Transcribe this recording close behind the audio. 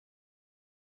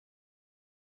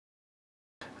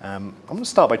I'm going to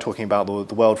start by talking about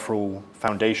the World for All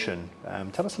Foundation.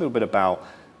 Tell us a little bit about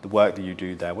the work that you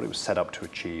do there, what it was set up to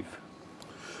achieve.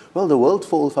 Well, the World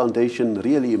for All Foundation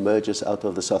really emerges out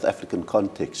of the South African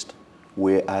context,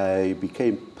 where I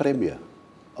became Premier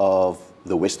of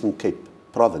the Western Cape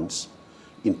province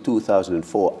in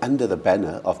 2004 under the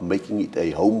banner of making it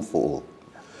a home for all.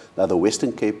 Now, the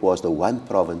Western Cape was the one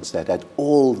province that had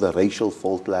all the racial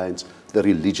fault lines, the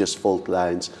religious fault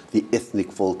lines, the ethnic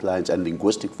fault lines, and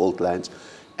linguistic fault lines,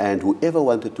 and whoever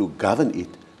wanted to govern it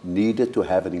needed to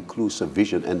have an inclusive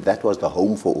vision, and that was the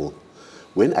home for all.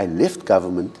 When I left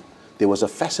government, there was a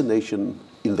fascination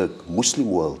in the Muslim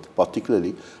world,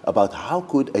 particularly, about how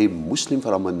could a Muslim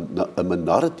from a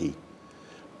minority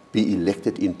be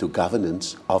elected into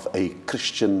governance of a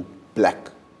Christian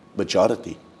black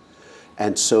majority.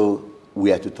 And so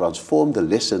we had to transform the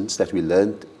lessons that we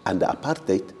learned under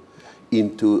apartheid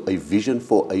into a vision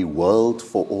for a world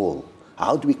for all.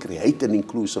 How do we create an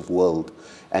inclusive world?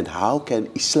 And how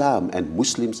can Islam and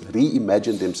Muslims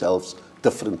reimagine themselves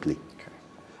differently? Okay.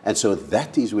 And so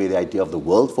that is where the idea of the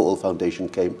World for All Foundation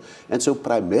came. And so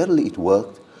primarily it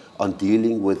worked on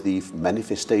dealing with the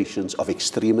manifestations of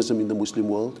extremism in the Muslim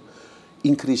world,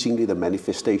 increasingly the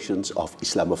manifestations of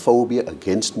Islamophobia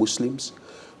against Muslims,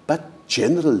 but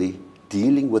generally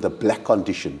dealing with a black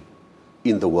condition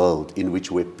in the world in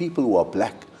which where people who are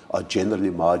black are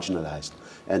generally marginalized.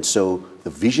 And so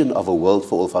the vision of a World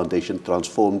for All Foundation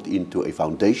transformed into a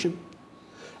foundation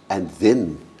and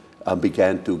then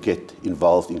began to get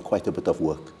involved in quite a bit of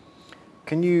work.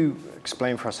 Can you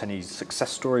explain for us any success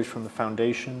stories from the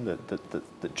foundation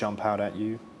that jump out at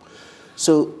you?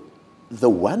 So the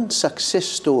one success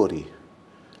story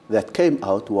that came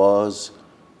out was,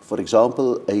 for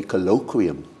example, a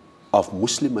colloquium of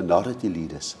Muslim minority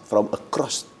leaders from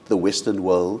across the Western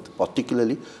world,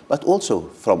 particularly, but also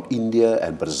from India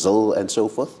and Brazil and so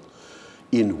forth,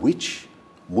 in which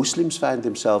Muslims find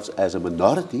themselves as a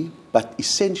minority, but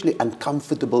essentially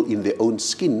uncomfortable in their own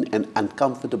skin and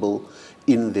uncomfortable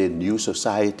in their new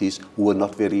societies who were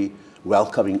not very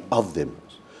welcoming of them.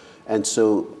 And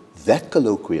so that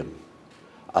colloquium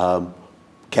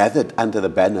gathered under the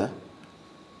banner,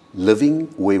 "Living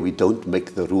where we don't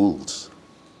make the rules,"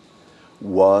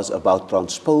 was about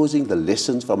transposing the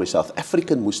lessons from a South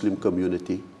African Muslim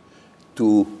community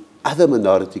to other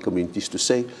minority communities to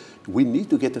say, we need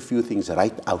to get a few things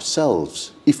right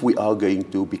ourselves if we are going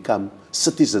to become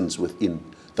citizens within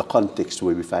the context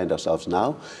where we find ourselves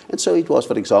now. And so it was,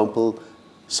 for example,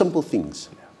 simple things.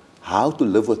 How to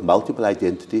live with multiple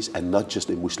identities and not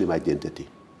just a Muslim identity.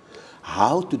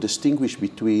 How to distinguish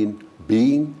between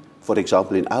being, for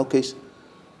example, in our case,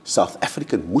 South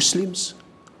African Muslims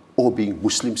or being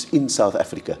Muslims in South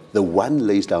Africa. The one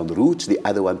lays down roots, the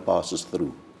other one passes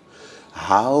through.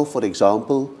 How, for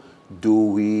example, do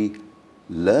we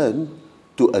learn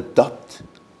to adopt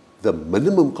the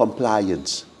minimum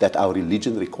compliance that our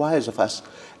religion requires of us,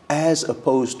 as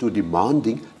opposed to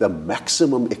demanding the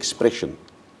maximum expression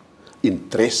in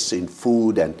dress, in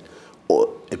food, and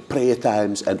prayer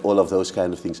times, and all of those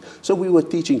kind of things. So we were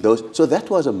teaching those. So that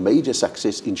was a major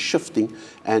success in shifting,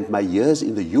 and my years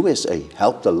in the USA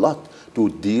helped a lot to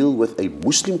deal with a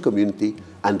Muslim community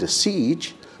under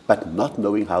siege, but not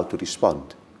knowing how to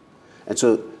respond. And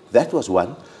so that was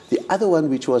one. The other one,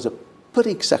 which was a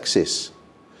big success,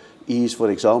 is, for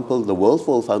example, the World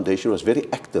for All Foundation was very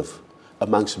active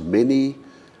amongst many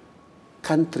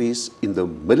countries in the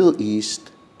Middle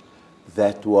East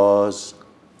that was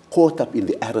caught up in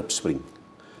the Arab Spring.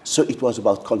 So it was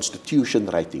about constitution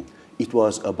writing. It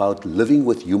was about living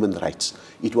with human rights.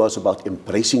 It was about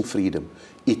embracing freedom.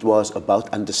 It was about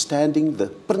understanding the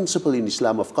principle in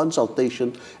Islam of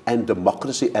consultation and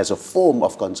democracy as a form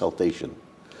of consultation,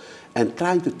 and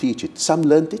trying to teach it. Some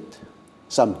learned it,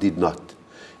 some did not.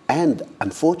 And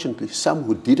unfortunately, some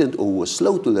who didn't or were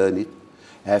slow to learn it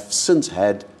have since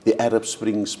had the Arab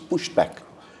Springs pushed back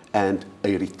and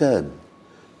a return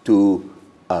to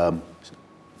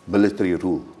military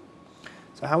rule.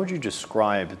 So how would you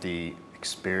describe the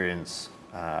experience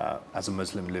as a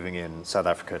Muslim living in South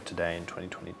Africa today in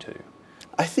 2022?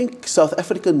 I think South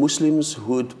African Muslims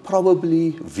would probably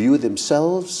view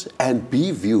themselves and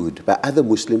be viewed by other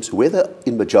Muslims, whether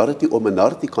in majority or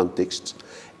minority contexts,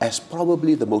 as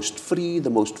probably the most free, the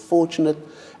most fortunate,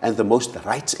 and the most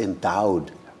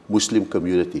rights-endowed Muslim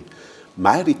community.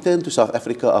 My return to South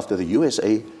Africa after the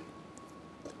USA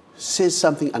says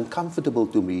something uncomfortable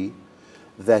to me,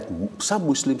 that some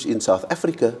Muslims in South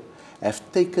Africa have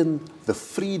taken the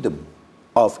freedom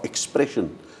of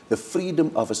expression, the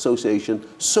freedom of association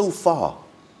so far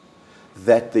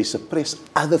that they suppress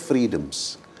other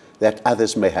freedoms that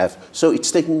others may have. So it's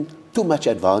taking too much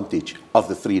advantage of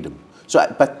the freedom.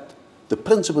 But the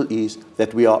principle is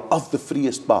that we are of the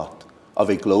freest part of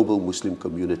a global Muslim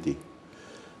community.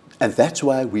 And that's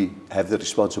why we have the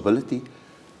responsibility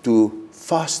to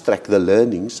fast-track the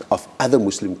learnings of other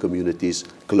Muslim communities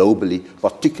globally,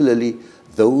 particularly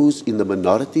those in the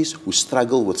minorities who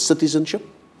struggle with citizenship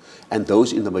and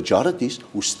those in the majorities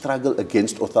who struggle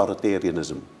against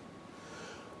authoritarianism.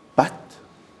 But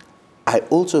I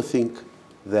also think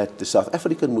that the South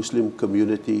African Muslim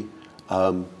community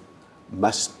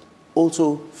must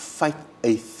also fight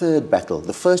a third battle.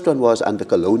 The first one was under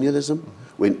colonialism,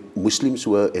 when Muslims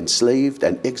were enslaved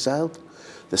and exiled.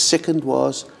 The second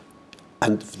was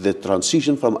the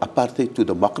transition from apartheid to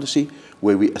democracy,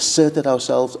 where we asserted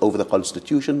ourselves over the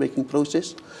constitution-making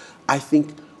process. I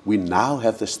think we now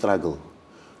have the struggle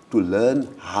to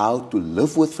learn how to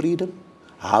live with freedom,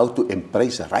 how to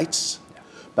embrace rights,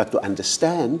 but to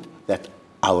understand that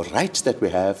our rights that we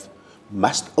have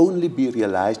must only be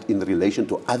realized in relation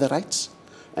to other rights.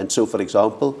 And so, for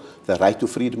example, the right to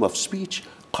freedom of speech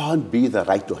can't be the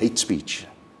right to hate speech,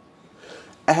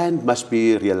 and must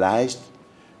be realized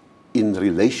in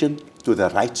relation to the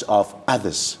rights of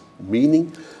others,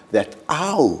 meaning that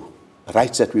our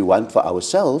rights that we want for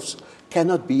ourselves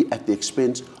cannot be at the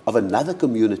expense of another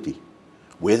community.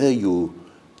 Whether you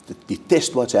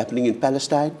detest what's happening in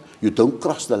Palestine, you don't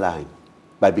cross the line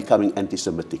by becoming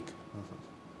anti-Semitic,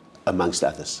 amongst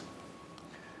others.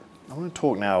 I want to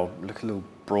talk now, look a little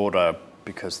broader,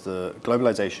 because the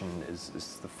globalization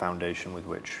is the foundation with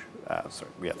which,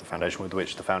 the foundation with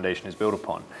which the foundation is built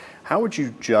upon. How would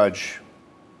you judge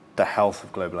the health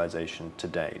of globalization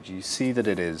today? Do you see that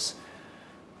it is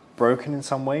broken in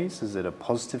some ways? Is it a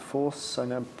positive force? I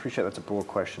appreciate that's a broad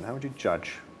question. How would you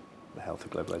judge the health of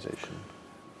globalization?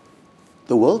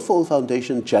 The World for All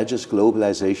Foundation judges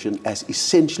globalization as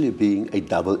essentially being a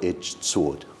double-edged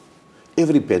sword.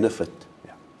 Every benefit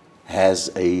has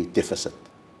a deficit.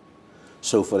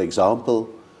 So, for example,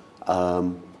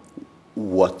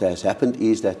 what has happened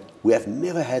is that we have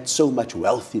never had so much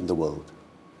wealth in the world,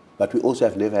 but we also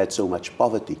have never had so much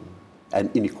poverty and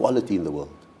inequality in the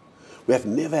world. We have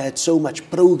never had so much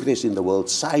progress in the world,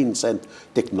 science and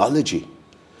technology,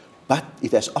 but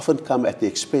it has often come at the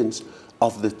expense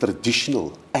of the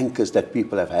traditional anchors that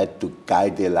people have had to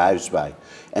guide their lives by.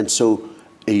 And so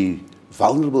a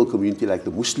vulnerable community like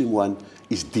the Muslim one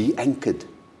is de-anchored,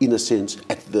 in a sense,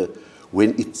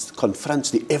 when it confronts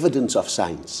the evidence of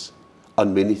science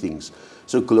on many things.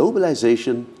 So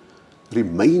globalization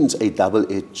remains a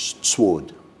double-edged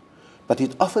sword, but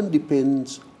it often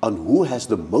depends on who has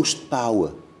the most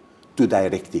power to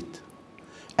direct it.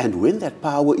 And when that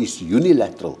power is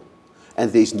unilateral,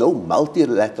 and there is no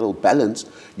multilateral balance,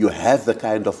 you have the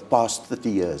kind of past 30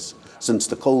 years since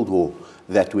the Cold War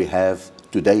that we have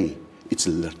today. Its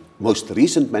most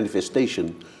recent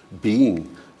manifestation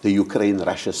being the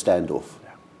Ukraine-Russia standoff.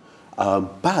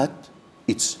 But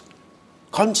its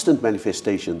constant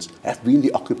manifestations have been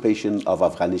the occupation of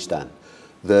Afghanistan,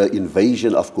 the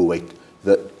invasion of Kuwait,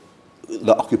 the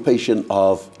occupation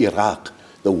of Iraq,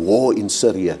 the war in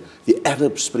Syria, the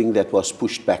Arab Spring that was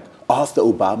pushed back after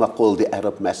Obama called the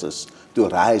Arab masses to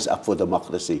rise up for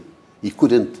democracy. He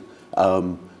couldn't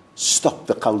stop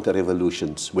the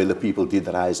counter-revolutions when the people did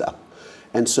rise up.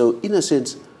 And so, in a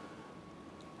sense,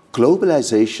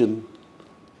 globalization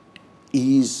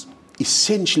is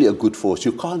essentially a good force.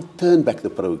 You can't turn back the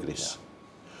progress.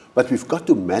 But we've got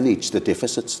to manage the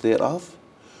deficits thereof.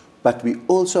 But we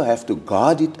also have to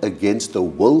guard it against the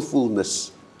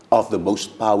willfulness of the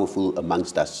most powerful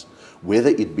amongst us, whether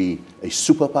it be a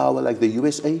superpower like the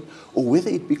USA, or whether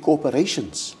it be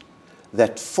corporations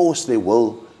that force their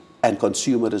will and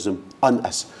consumerism on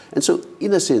us. And so,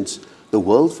 in a sense, the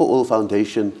World for All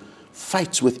Foundation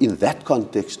fights within that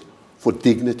context for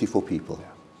dignity for people,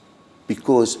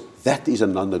 because that is a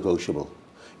non-negotiable.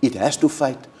 It has to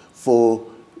fight for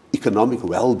economic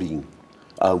well-being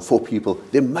for people.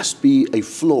 There must be a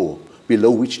floor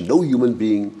below which no human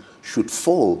being should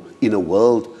fall in a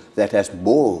world that has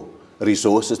more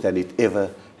resources than it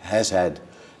ever has had.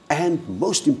 And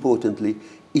most importantly,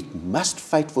 it must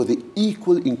fight for the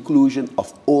equal inclusion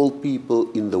of all people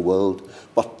in the world.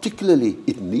 Particularly,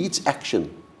 it needs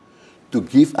action to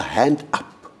give a hand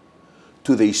up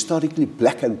to the historically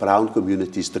black and brown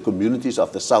communities, the communities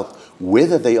of the South,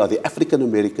 whether they are the African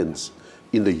Americans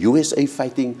in the USA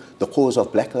fighting the cause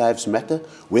of Black Lives Matter,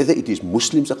 whether it is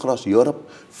Muslims across Europe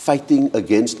fighting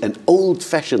against an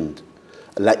old-fashioned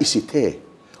laïcité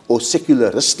or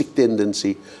secularistic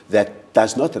tendency that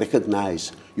does not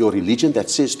recognize your religion, that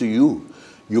says to you,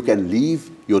 You can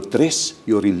leave your dress,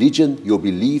 your religion, your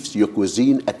beliefs, your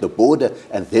cuisine at the border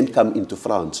and then come into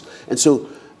France. And so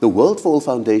the World for All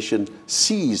Foundation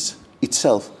sees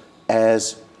itself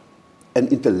as an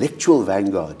intellectual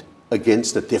vanguard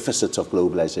against the deficits of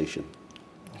globalization.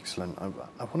 Excellent.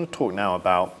 I want to talk now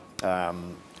about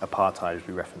apartheid, as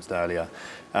we referenced earlier.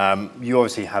 You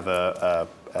obviously have a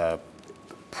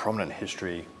prominent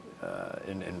history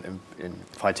in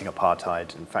fighting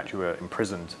apartheid. In fact, you were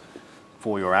imprisoned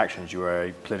for your actions. You were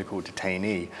a political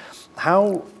detainee.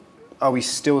 How are we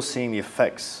still seeing the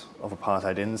effects of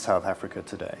apartheid in South Africa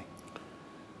today?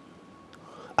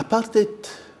 Apartheid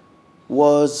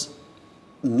was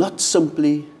not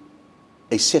simply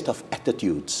a set of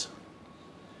attitudes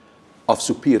of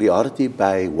superiority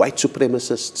by white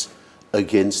supremacists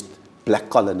against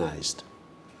black colonized.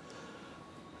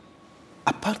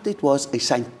 Apartheid was a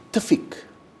scientific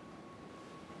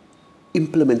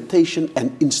implementation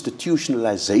and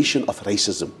institutionalization of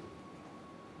racism,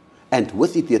 and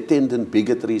with it the attendant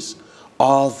bigotries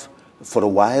of, for a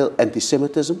while,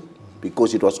 anti-Semitism,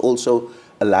 because it was also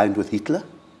aligned with Hitler,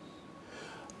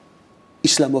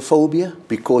 Islamophobia,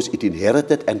 because it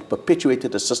inherited and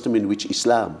perpetuated a system in which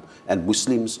Islam and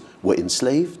Muslims were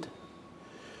enslaved,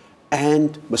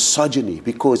 and misogyny,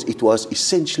 because it was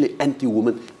essentially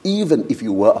anti-woman, even if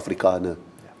you were Afrikaner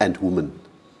and woman.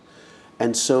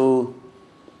 And so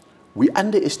we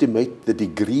underestimate the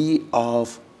degree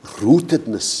of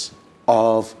rootedness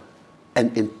of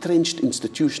an entrenched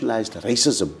institutionalized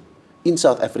racism in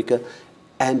South Africa,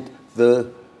 and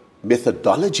the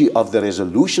methodology of the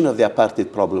resolution of the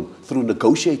apartheid problem through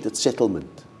negotiated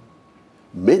settlement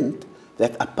meant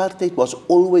that apartheid was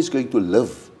always going to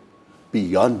live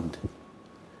beyond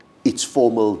its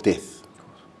formal death.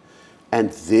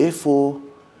 And therefore,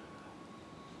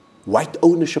 white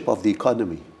ownership of the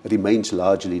economy remains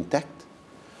largely intact.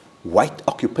 White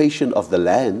occupation of the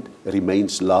land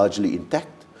remains largely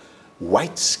intact.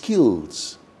 White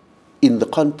skills in the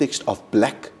context of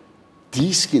black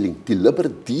de-skilling,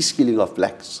 deliberate de-skilling of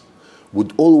blacks,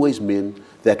 would always mean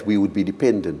that we would be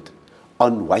dependent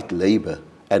on white labor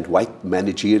and white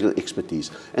managerial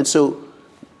expertise. And so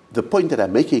the point that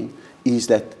I'm making is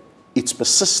that its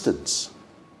persistence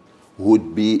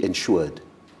would be ensured.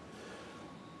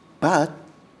 But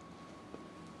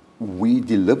we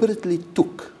deliberately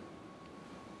took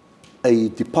a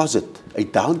deposit, a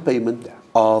down payment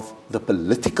of the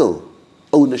political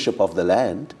ownership of the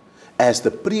land as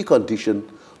the precondition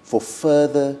for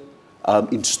further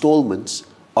installments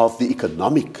of the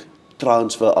economic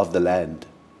transfer of the land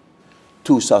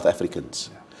to South Africans.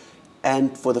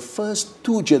 And for the first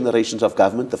two generations of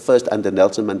government, the first under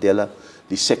Nelson Mandela,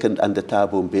 the second under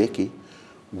Thabo Mbeki,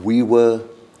 we were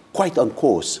quite on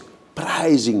course,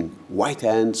 prizing white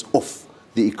hands off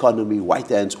the economy, white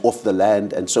hands off the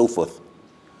land, and so forth.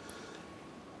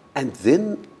 And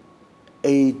then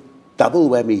a double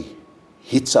whammy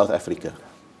hit South Africa.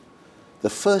 The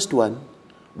first one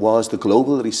was the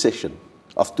global recession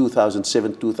of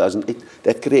 2007-2008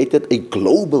 that created a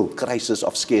global crisis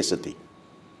of scarcity.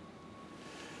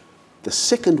 The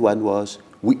second one was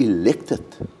we elected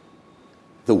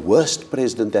the worst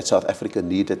president that South Africa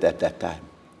needed at that time.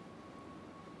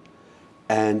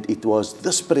 And it was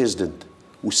this president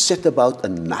who set about a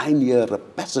 9-year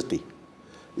rapacity,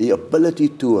 the ability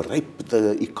to rape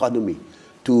the economy,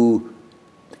 to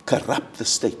corrupt the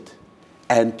state,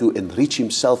 and to enrich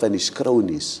himself and his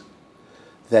cronies,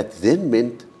 that then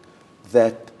meant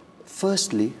that,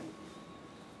 firstly,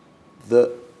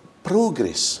 the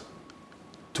progress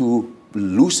to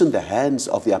loosen the hands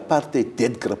of the apartheid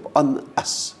death grip on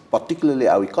us, particularly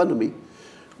our economy,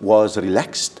 was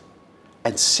relaxed.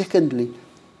 And secondly,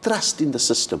 trust in the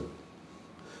system,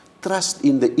 trust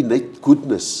in the innate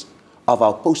goodness of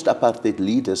our post-apartheid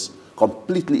leaders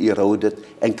completely eroded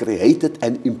and created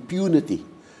an impunity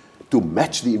to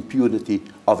match the impunity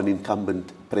of an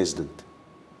incumbent president.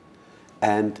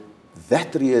 And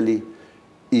that really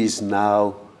is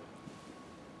now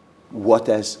what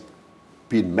has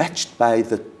been matched by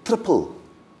the triple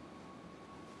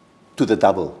to the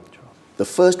double. Sure. The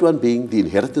first one being the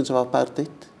inheritance of apartheid,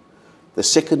 the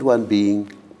second one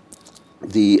being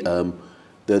the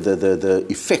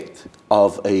effect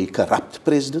of a corrupt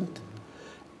president,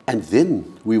 and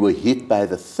then we were hit by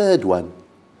the third one,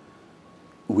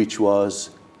 which was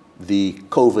the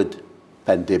COVID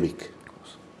pandemic,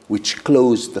 which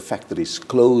closed the factories,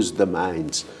 closed the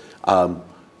mines,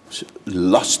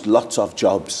 lost lots of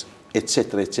jobs,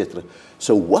 etc., etc.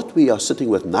 So what we are sitting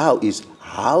with now is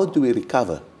how do we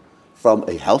recover from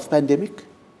a health pandemic,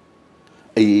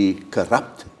 a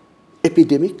corrupt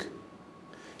epidemic,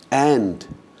 and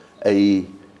a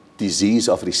disease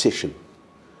of recession.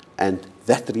 And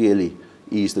that really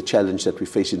is the challenge that we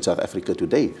face in South Africa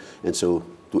today. And so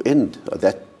to end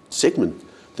that segment,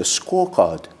 the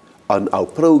scorecard on our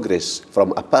progress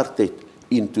from apartheid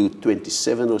into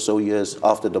 27 or so years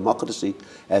after democracy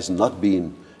has not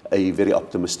been a very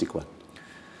optimistic one.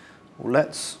 Well,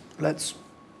 let's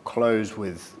close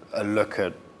with a look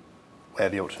at where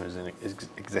the optimism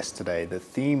exists today. The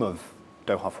theme of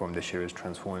Doha Forum this year is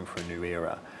transforming for a new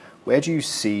era. Where do you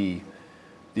see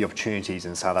the opportunities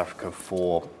in South Africa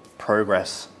for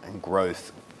progress and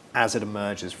growth as it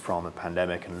emerges from a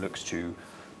pandemic and looks to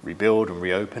rebuild and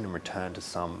reopen and return to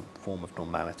some form of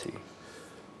normality?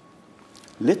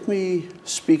 Let me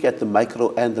speak at the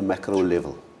micro and the macro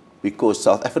level, because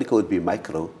South Africa would be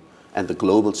micro and the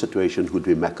global situation would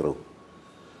be macro.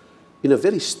 In a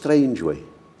very strange way,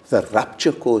 the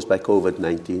rupture caused by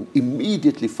COVID-19,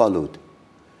 immediately followed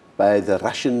by the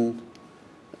Russian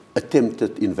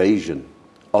attempted invasion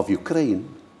of Ukraine,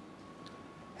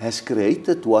 has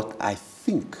created what I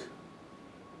think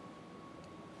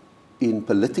in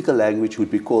political language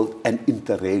would be called an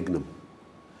interregnum,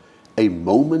 a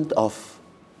moment of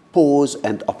pause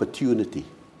and opportunity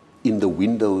in the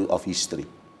window of history.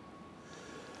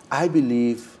 I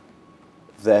believe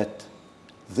that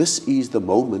this is the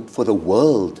moment for the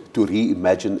world to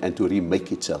reimagine and to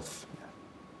remake itself.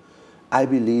 I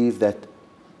believe that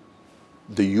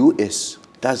the US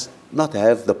does not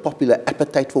have the popular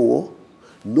appetite for war,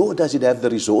 nor does it have the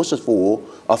resources for war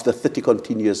after 30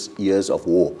 continuous years of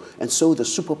war. And so the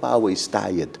superpower is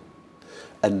tired.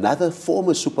 Another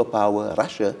former superpower,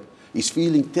 Russia, is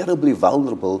feeling terribly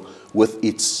vulnerable with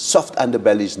its soft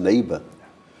underbelly's neighbor,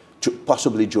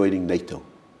 possibly joining NATO.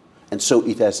 And so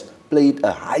it has played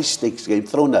a high-stakes game,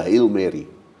 thrown a Hail Mary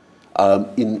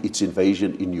in its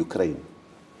invasion in Ukraine.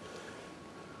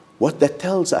 What that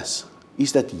tells us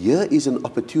is that here is an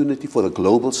opportunity for the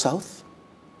global South,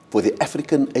 for the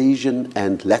African, Asian,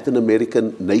 and Latin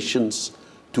American nations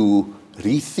to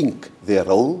rethink their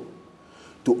role,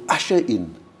 to usher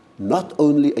in not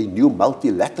only a new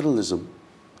multilateralism,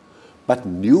 but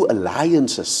new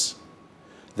alliances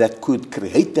that could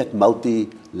create that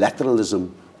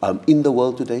multilateralism in the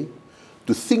world today,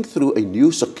 to think through a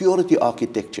new security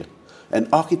architecture, an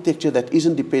architecture that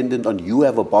isn't dependent on you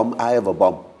have a bomb, I have a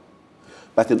bomb,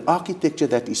 but an architecture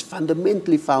that is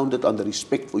fundamentally founded on the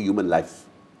respect for human life,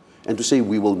 and to say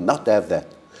we will not have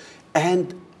that.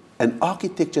 And an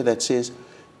architecture that says,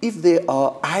 if there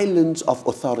are islands of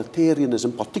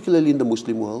authoritarianism, particularly in the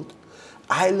Muslim world,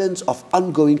 islands of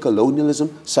ongoing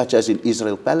colonialism, such as in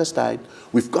Israel-Palestine,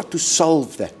 we've got to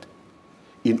solve that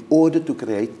in order to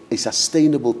create a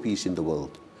sustainable peace in the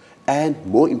world. And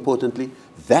more importantly,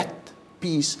 that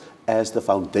peace as the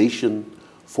foundation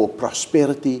for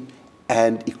prosperity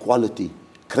and equality,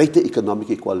 greater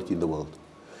economic equality in the world.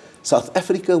 South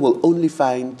Africa will only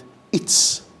find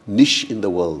its niche in the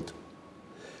world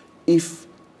if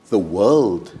the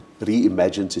world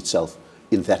reimagines itself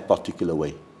in that particular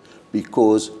way.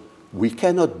 Because we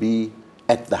cannot be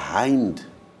at the hind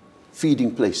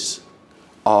feeding place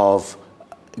of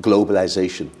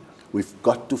globalization. We've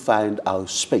got to find our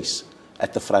space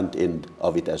at the front end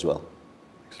of it as well.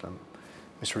 Excellent.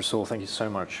 Mr. Rasool, thank you so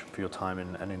much for your time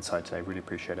and insight today. Really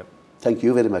appreciate it. Thank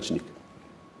you very much, Nick.